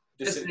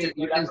disintegrate?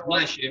 You can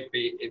smash if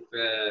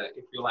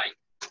you like.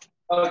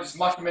 Oh, just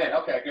mush them in.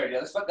 Okay, good.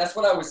 Yeah, that's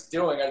what I was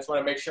doing. I just want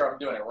to make sure I'm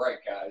doing it right,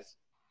 guys.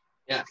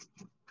 Yeah.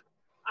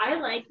 I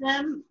like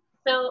them.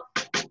 So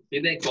See,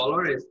 the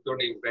color is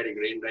turning very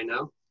green right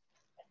now.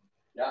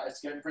 Yeah,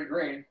 it's getting pretty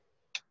green.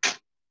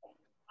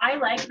 I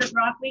like the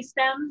broccoli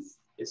stems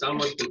It's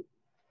almost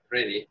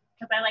ready.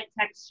 because I like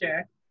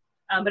texture,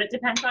 but it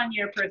depends on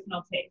your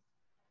personal taste.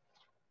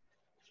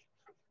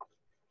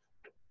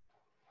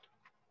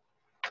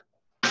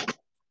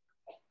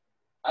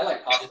 I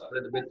like pasta. Just a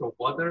little bit of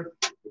water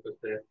because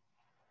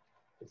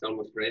it's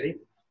almost ready.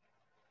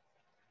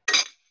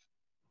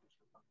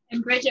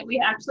 And Bridget, we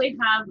actually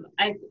have,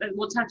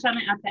 we'll touch on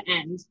it at the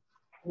end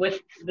with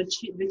the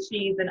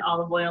cheese and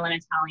olive oil and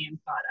Italian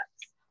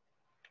products.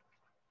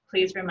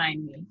 Please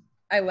remind me.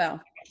 I will.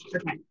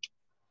 Okay.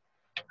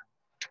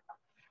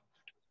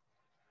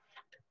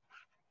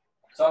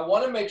 So I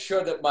want to make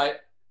sure that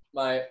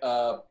my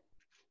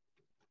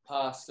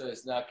pasta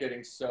is not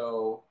getting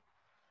so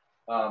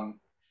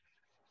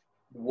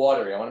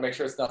watery. I want to make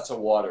sure it's not so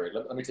watery.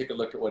 Let me take a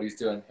look at what he's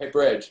doing. Hey,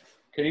 Bridge,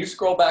 can you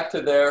scroll back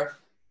to their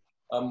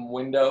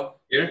window?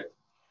 Here?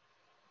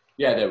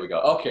 Yeah, there we go.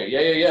 Okay,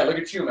 yeah. Look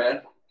at you,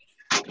 man.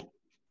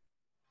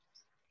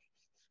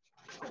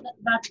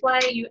 That's why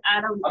you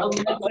add a little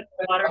bit of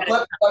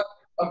water.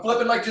 I'm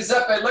flipping like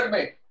Giuseppe. Look at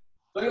me.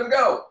 Look at him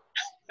go.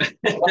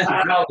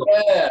 Wow,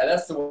 yeah,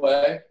 that's the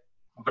way.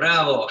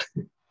 Bravo.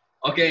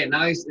 Okay,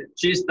 now it's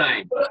cheese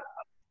time.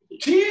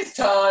 Cheese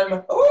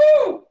time.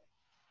 Woo!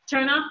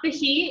 Turn off the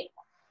heat.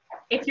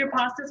 If your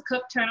pasta's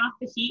cooked, turn off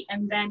the heat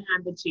and then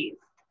add the cheese.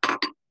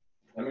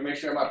 Let me make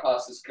sure my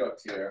pasta's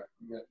cooked here.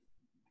 Yeah.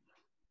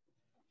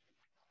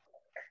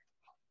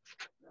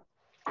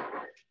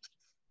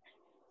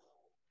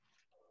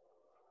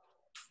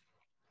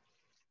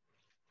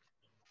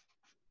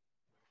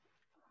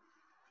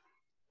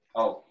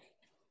 Oh.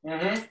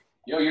 Mm-hmm.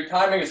 Yo, your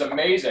timing is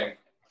amazing.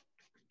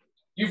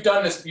 You've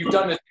done this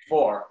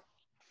before.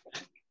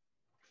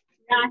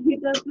 Yeah, he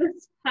does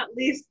this at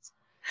least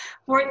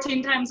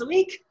 14 times a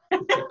week.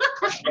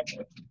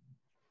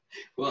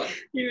 What?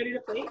 You ready to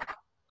play?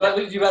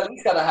 But you've at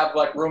least got to have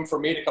like room for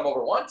me to come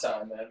over one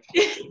time, then.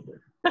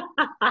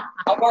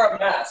 I'll wear a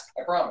mask,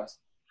 I promise.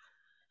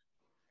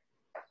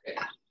 Okay.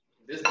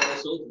 This is gonna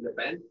salt in the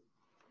pan.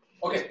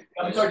 Okay,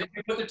 I'm sorry, did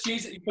you put the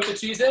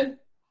cheese in?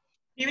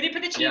 You already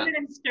put the cheese Yeah. in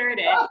and stirred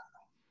it. Ah,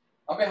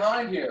 I'm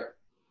behind here.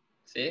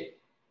 See?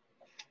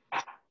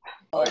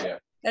 Oh yeah.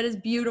 That is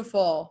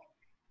beautiful.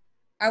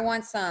 I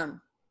want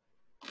some.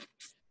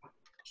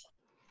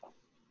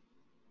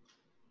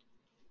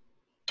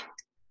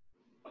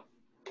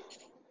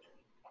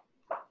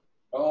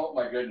 Oh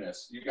my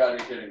goodness. You gotta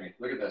be kidding me.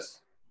 Look at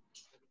this.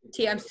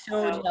 T, I'm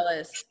so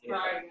jealous.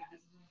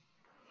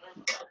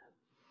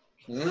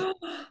 Hmm?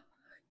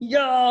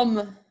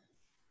 Yum.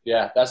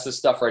 Yeah, that's the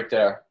stuff right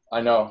there.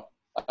 I know.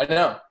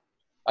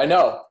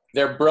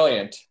 They're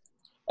brilliant.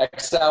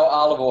 EXAU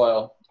olive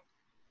oil.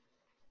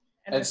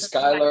 And this is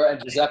Skylar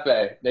and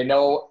Giuseppe, they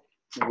know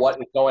what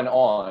is going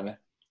on.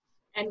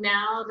 And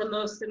now the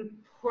most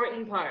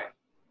important part.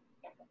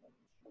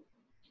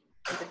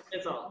 The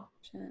drizzle.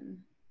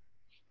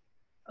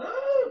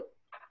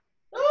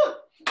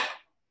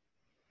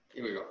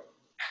 Here we go.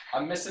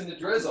 I'm missing the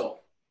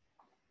drizzle.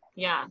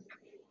 Yeah.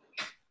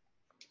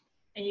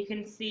 And you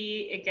can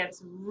see it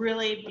gets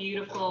really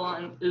beautiful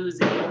and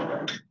oozy.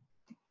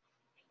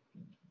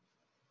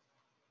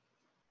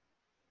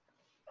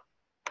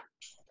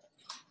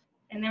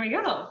 And there we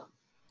go.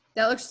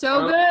 That looks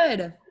so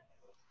good.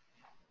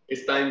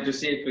 It's time to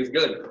see if it's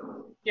good.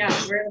 Yeah,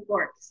 where are the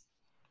forks?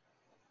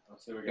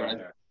 Let's see what we got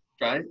there.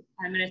 Try it.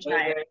 I'm gonna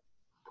try it.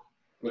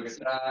 Look at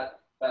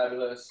that.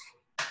 Fabulous.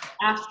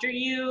 After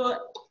you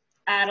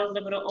add a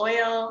little bit of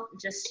oil,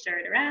 just stir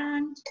it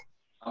around.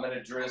 I'm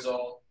gonna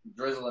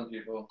drizzling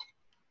people.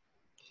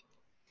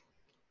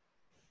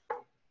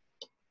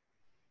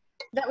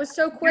 That was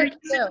so quick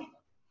too.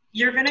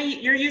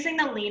 You're using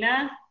the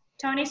Lena,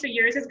 Tony, so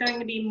yours is going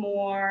to be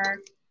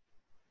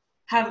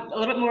have a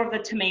little bit more of the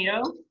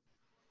tomato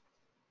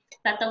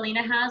that the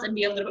Lena has and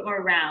be a little bit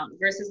more round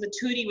versus the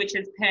Tutti, which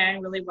is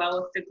pairing really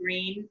well with the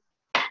green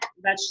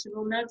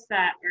vegetable notes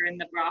that are in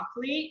the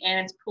broccoli, and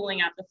it's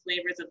pulling out the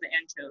flavors of the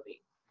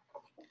anchovy.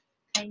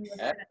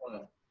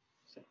 Excellent.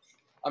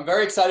 I'm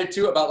very excited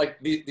too about like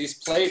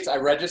these plates. I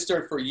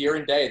registered for Year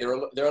and Day.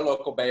 They're a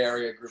local Bay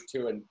Area group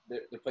too, and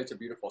the plates are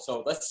beautiful.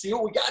 So let's see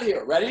what we got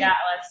here. Ready? Yeah,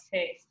 let's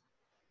taste.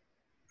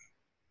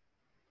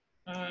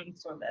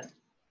 So good.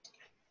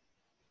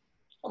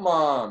 Come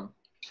on.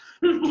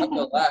 That's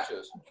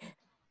delicious.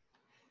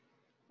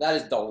 That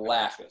is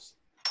delicious.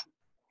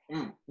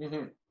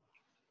 Mm-hmm.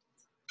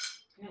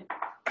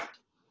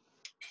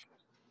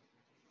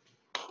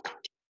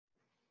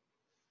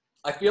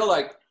 I feel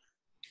like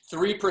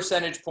 3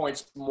 percentage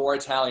points more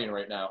Italian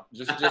right now,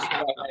 just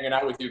hanging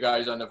out with you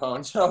guys on the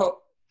phone.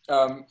 So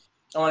I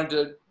wanted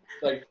to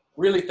like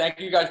really thank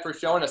you guys for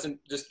showing us, and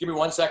just give me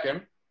 1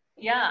 second.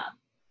 Yeah.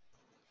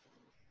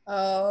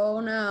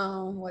 Oh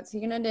no, what's he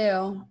gonna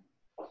do?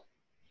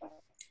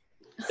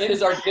 It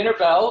is our dinner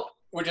bell,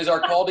 which is our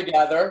call to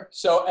gather.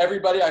 So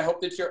everybody, I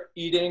hope that you're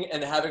eating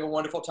and having a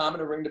wonderful time, and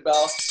to ring the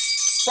bell.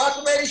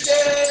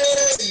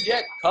 Proclamation!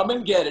 Yeah, come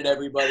and get it,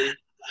 everybody.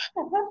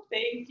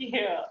 Thank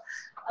you.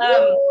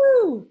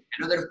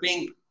 Another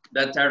thing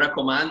that I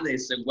recommend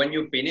is when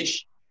you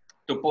finish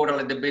to pour a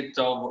little bit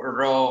of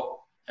raw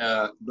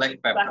black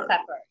pepper. Black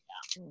pepper,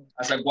 yeah.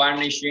 As a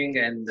garnishing,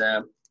 and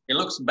it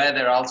looks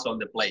better also on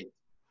the plate.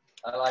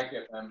 I like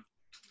it, man.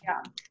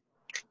 Yeah.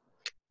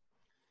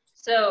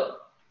 So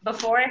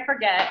before I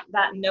forget,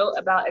 that note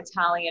about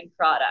Italian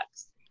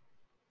products.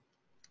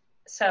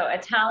 So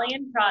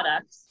Italian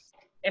products,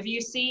 if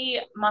you see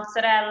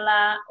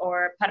mozzarella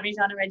or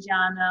parmigiano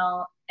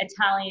reggiano,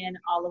 Italian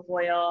olive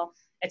oil,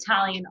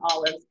 Italian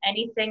olives,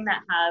 anything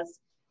that has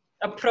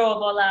a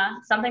provola,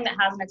 something that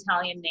has an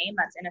Italian name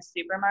that's in a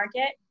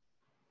supermarket,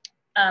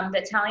 the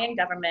Italian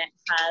government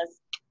has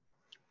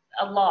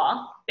a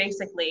law,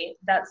 basically,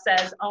 that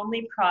says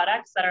only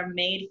products that are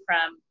made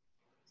from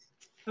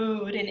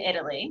food in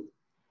Italy,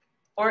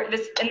 and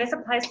this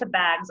applies to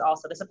bags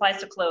also, this applies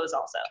to clothes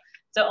also.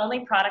 So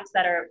only products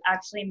that are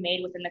actually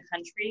made within the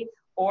country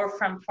or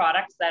from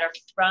products that are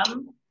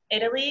from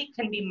Italy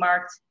can be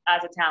marked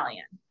as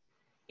Italian.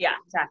 Yeah,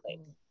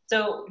 exactly.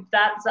 So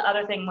that's the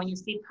other thing. When you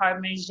see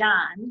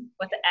Parmesan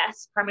with the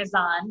S,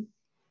 Parmesan,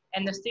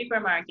 in the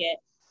supermarket,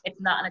 it's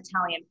not an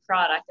Italian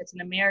product. It's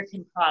an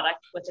American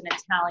product with an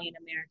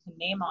Italian-American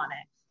name on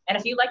it. And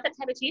if you like that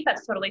type of cheese,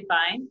 that's totally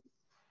fine.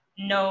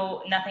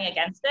 No, nothing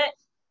against it.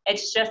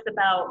 It's just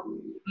about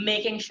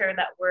making sure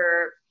that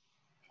we're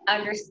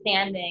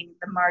understanding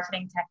the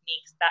marketing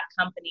techniques that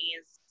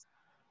companies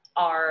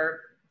are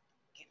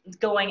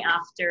going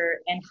after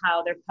and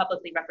how they're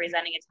publicly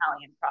representing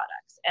Italian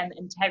products, and the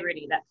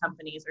integrity that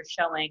companies are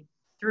showing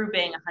through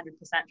being 100%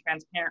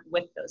 transparent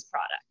with those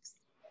products.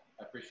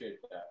 I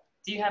appreciate that.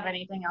 Do you have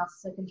anything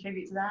else to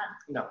contribute to that?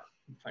 No,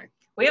 I'm fine.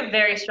 We have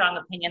very strong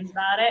opinions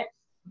about it,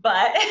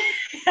 but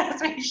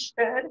as we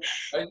should.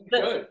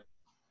 Good.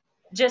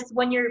 Just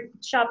when you're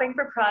shopping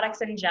for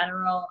products in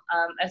general,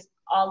 as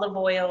olive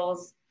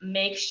oils,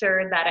 make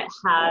sure that it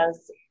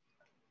has,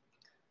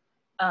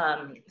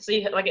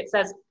 like it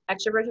says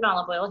extra virgin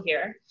olive oil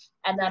here,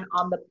 and then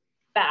on the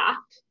back,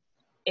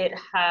 it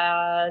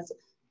has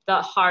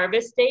the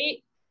harvest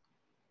date,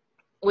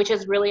 which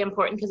is really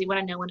important because you want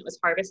to know when it was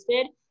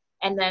harvested.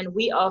 And then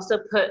we also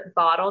put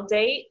bottle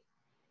date.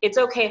 It's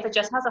okay if it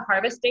just has a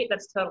harvest date,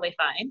 that's totally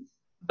fine.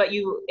 But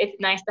it's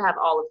nice to have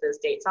all of those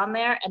dates on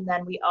there. And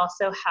then we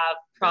also have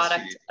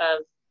product of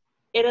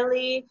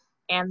Italy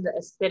and the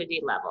acidity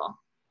level.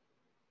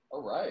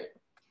 All right.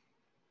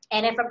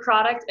 And if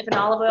an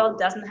olive oil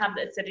doesn't have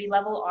the acidity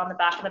level on the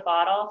back of the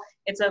bottle,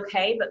 it's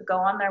okay, but go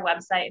on their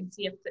website and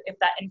see if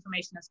that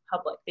information is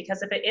public.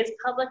 Because if it is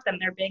public, then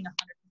they're being 100%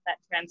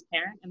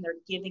 transparent and they're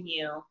giving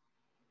you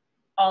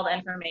all the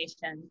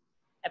information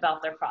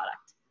about their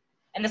product.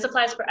 And this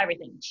applies for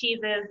everything,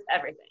 cheeses,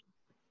 everything.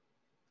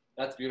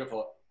 That's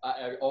beautiful.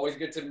 I always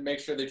get to make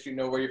sure that you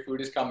know where your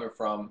food is coming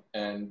from.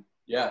 And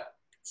yeah,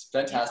 it's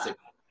fantastic.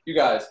 Yeah. You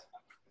guys,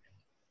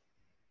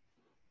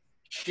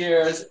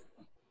 cheers.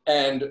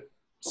 And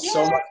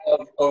so much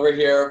love over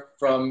here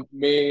from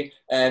me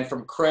and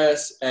from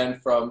Chris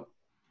and from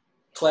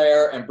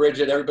Claire and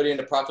Bridget, everybody in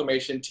the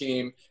Proclamation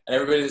team, and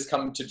everybody that's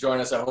come to join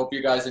us. I hope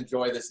you guys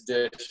enjoy this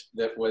dish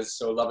that was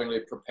so lovingly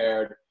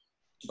prepared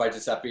by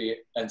Giuseppe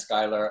and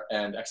Skylar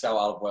and EXAU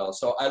Olive Oil.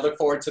 So I look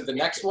forward to the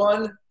next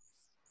one.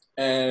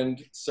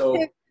 And so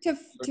to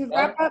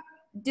wrap up,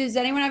 does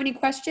anyone have any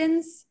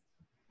questions?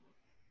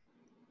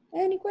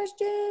 Any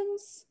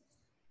questions?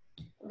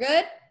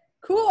 Good?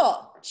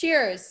 Cool.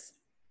 Cheers.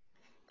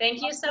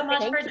 Thank you so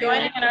much for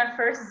joining in our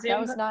first Zoom. That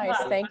was nice.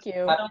 Club. Thank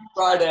you. Happy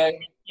Friday.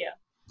 Thank you.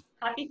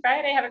 Happy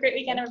Friday. Have a great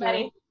weekend,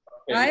 everybody.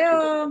 Okay,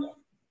 Bye.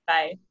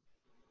 Bye.